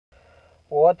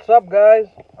What's up, guys?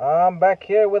 I'm back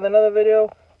here with another video.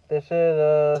 This is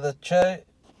the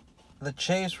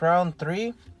chase round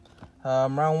 3.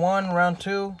 Round 1, round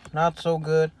 2, not so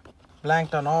good.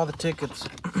 Blanked on all the tickets.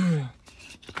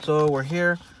 So we're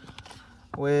here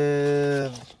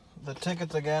with the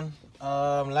tickets again.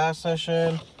 Last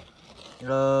session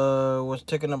was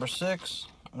ticket number 6.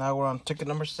 Now we're on ticket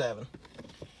number 7.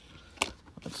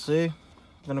 Let's see.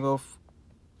 I'm gonna go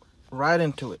right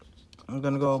into it. I'm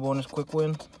gonna go bonus quick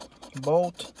win.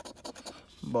 Bolt.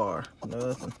 Bar.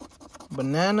 Nothing.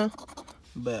 Banana.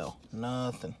 Bell.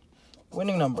 Nothing.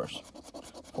 Winning numbers.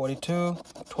 42,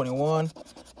 21,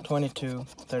 22,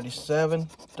 37,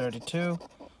 32,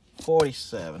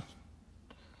 47.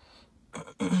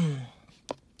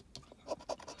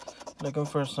 Looking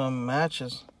for some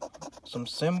matches. Some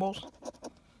symbols.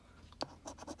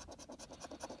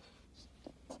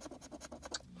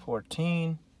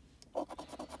 14,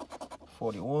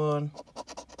 41,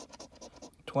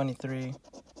 23,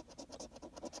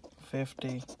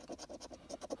 50,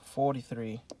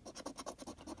 43,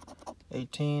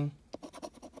 18,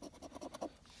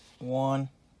 1,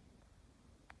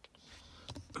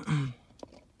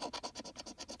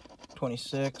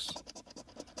 26,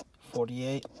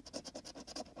 48,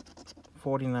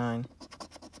 49,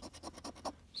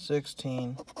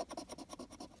 16,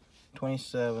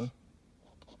 27,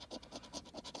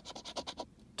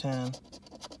 10,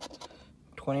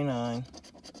 29,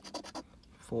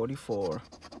 44,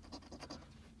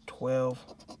 12,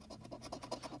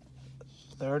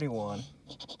 31,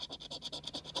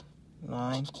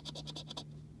 9,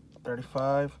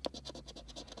 35,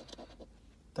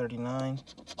 39,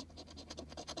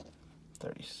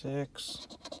 36,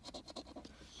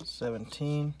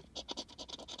 17,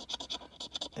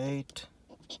 8,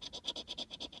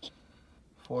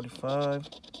 45,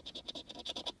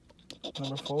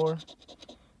 number 4,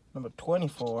 number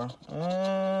 24,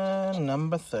 and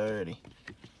number 30.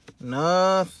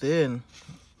 Nothing.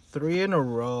 3 in a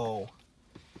row.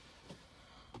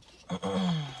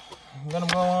 I'm gonna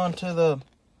go on to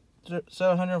the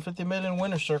 750 million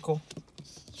winner circle.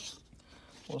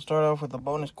 We'll start off with the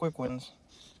bonus quick wins.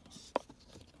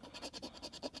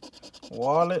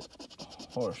 Wallet,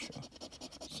 horseshoe,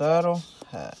 saddle,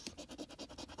 hat,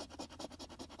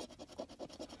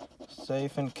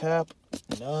 safe and cap,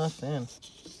 nothing.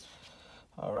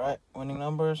 All right, winning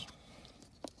numbers: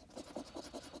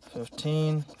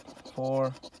 15,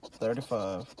 4,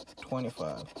 35,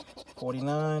 25,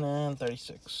 49, and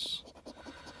 36.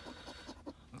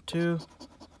 2,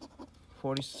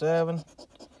 47,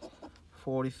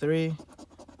 43,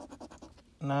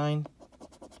 9,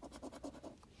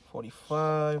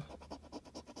 45,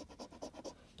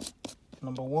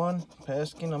 number 1,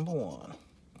 pesky number 1,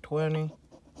 20,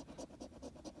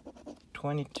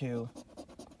 22,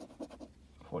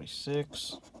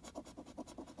 46,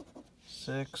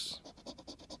 6,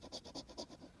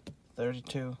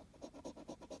 32,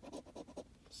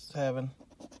 7,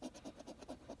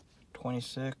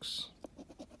 26,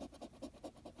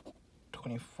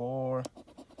 24,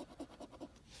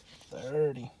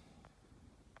 30.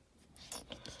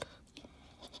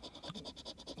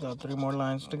 Got 3 more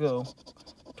lines to go.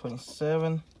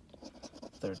 27,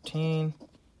 13,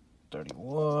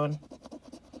 31,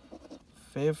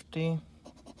 50,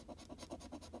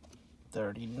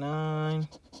 39,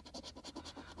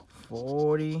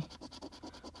 40,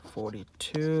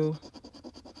 42,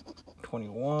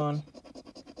 21,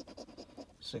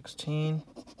 16,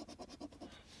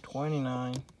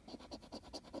 29,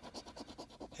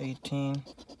 18,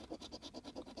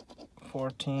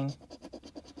 14,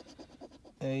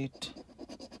 8,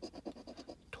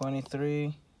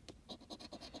 23,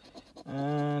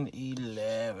 and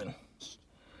 11.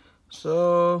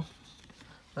 So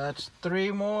that's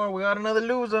 3 more. We got another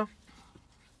loser.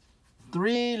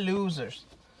 3 losers.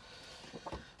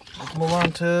 Let's move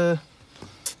on to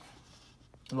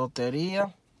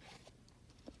Loteria.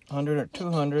 100 or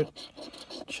 200.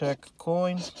 Check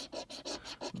coins.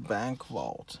 Bank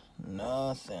vault.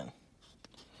 Nothing.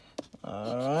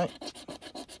 Alright.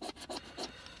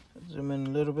 Zoom in a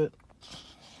little bit.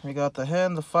 We got the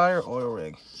hand, the fire, oil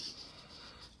rig.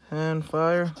 Hand,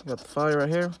 fire. We got the fire right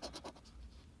here.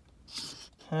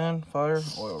 Hand, fire,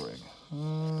 oil rig.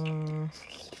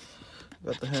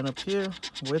 Got the hand up here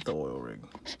with the oil rig.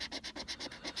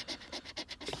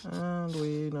 And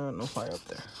we no fire up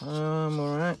there.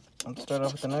 Alright. Let's start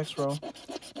off with the next row.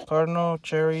 Cardinal,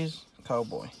 cherries,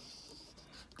 cowboy.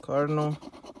 Cardinal,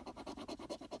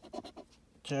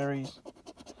 cherries,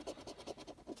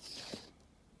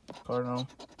 cardinal,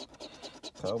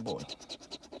 cowboy.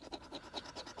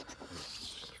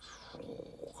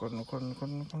 Nothing.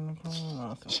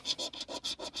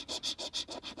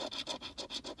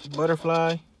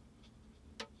 Butterfly,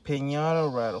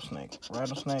 pinata, rattlesnake.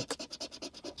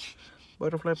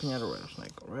 Butterfly, pinata,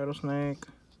 rattlesnake.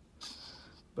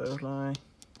 Butterfly,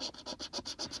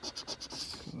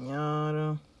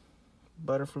 pinata,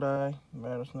 butterfly,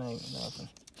 rattlesnake, nothing.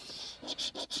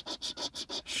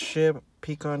 Ship,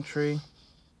 pecan tree,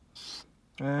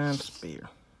 and spear.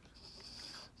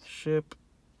 Ship.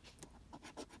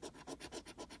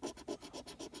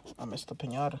 I missed the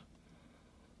pinata.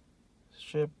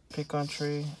 Ship, pecan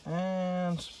tree,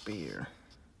 and spear.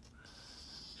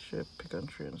 Ship, pecan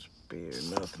tree, and spear.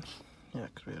 Nothing. Yeah,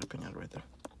 because we had a pinata right there.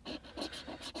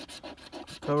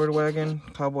 Covered wagon,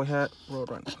 cowboy hat,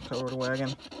 roadrunner. Covered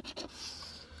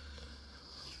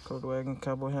wagon,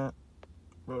 cowboy hat,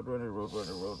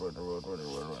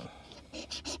 roadrunner.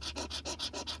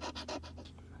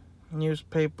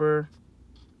 Newspaper,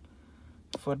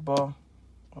 football,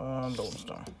 Lone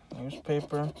Star.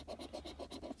 Newspaper,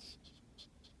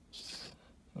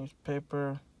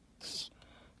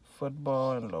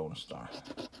 football, and Lone Star.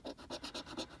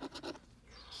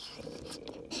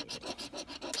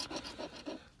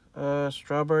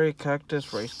 Strawberry,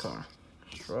 cactus, race car.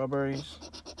 Strawberries,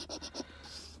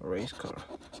 race car,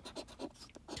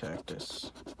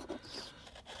 cactus.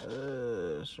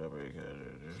 Strawberry,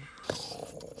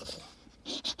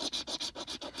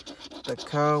 the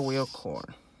cow, wheel,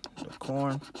 corn. The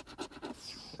corn,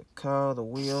 the cow, the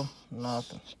wheel,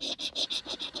 nothing.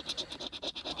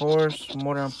 Horse,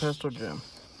 mortar and pestle, gem.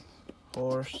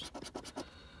 Horse,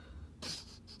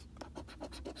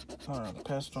 mortar and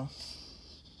pestle.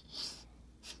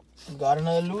 Got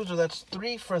another loser. That's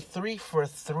 3 for 3 for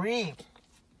 3.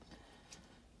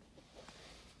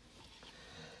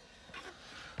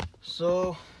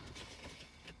 So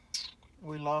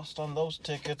we lost on those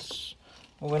tickets.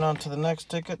 Moving on to the next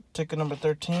ticket, ticket number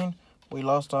 13. We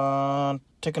lost on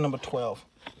ticket number 12.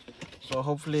 So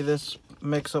hopefully this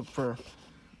makes up for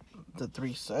the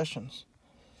 3 sessions.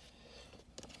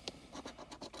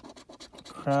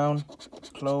 Crown,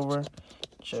 clover,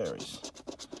 cherries.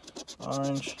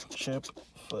 Orange, chip,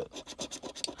 foot.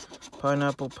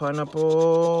 Pineapple,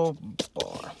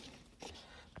 bar.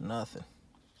 Nothing.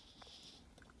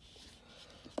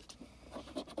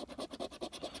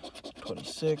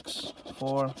 26,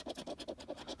 4,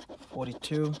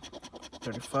 42,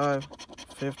 35,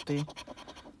 50,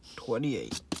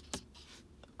 28.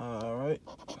 Alright.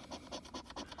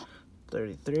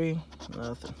 33,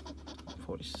 nothing.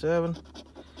 47,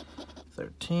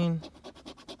 13,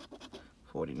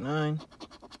 49,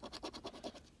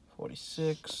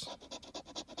 46,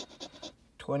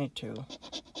 22,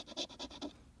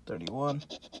 31,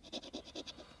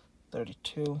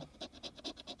 32,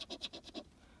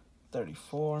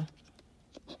 34,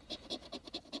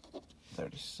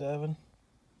 37,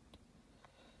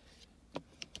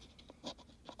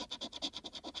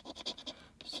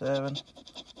 7,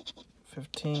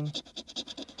 15,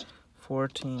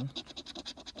 14,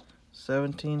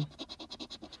 17,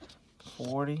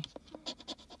 40,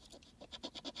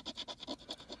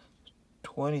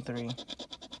 23,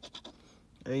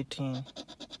 18,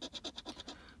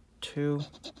 2,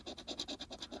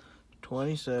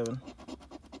 27,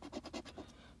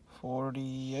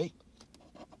 48,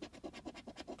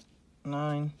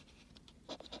 9,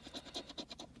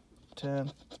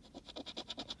 10,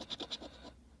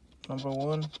 number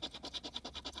 1,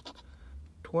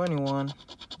 21,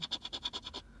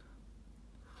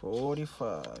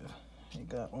 45. You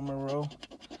got one more row.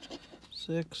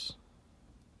 6,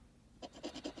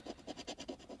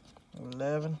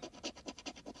 11,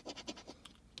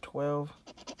 12,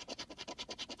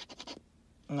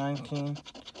 19,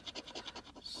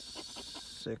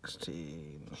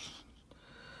 16.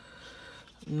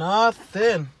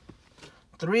 Nothing.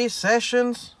 3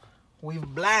 sessions. We've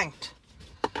blanked.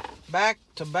 Back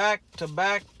to back to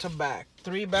back to back.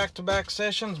 3 back-to-back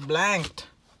sessions blanked.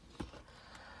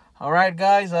 Alright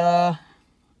guys, I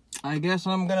guess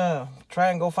I'm gonna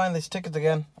try and go find these tickets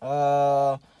again.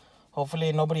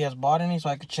 Hopefully nobody has bought any, so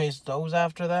I could chase those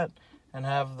after that and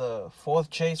have the 4th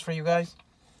chase for you guys.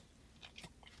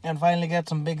 And finally get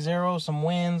some big zeros, some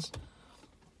wins.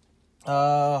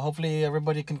 Hopefully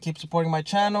everybody can keep supporting my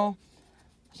channel.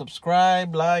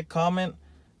 Subscribe, like, comment.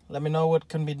 Let me know what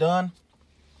can be done.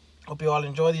 Hope you all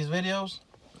enjoy these videos.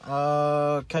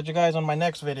 Catch you guys on my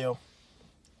next video.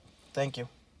 Thank you.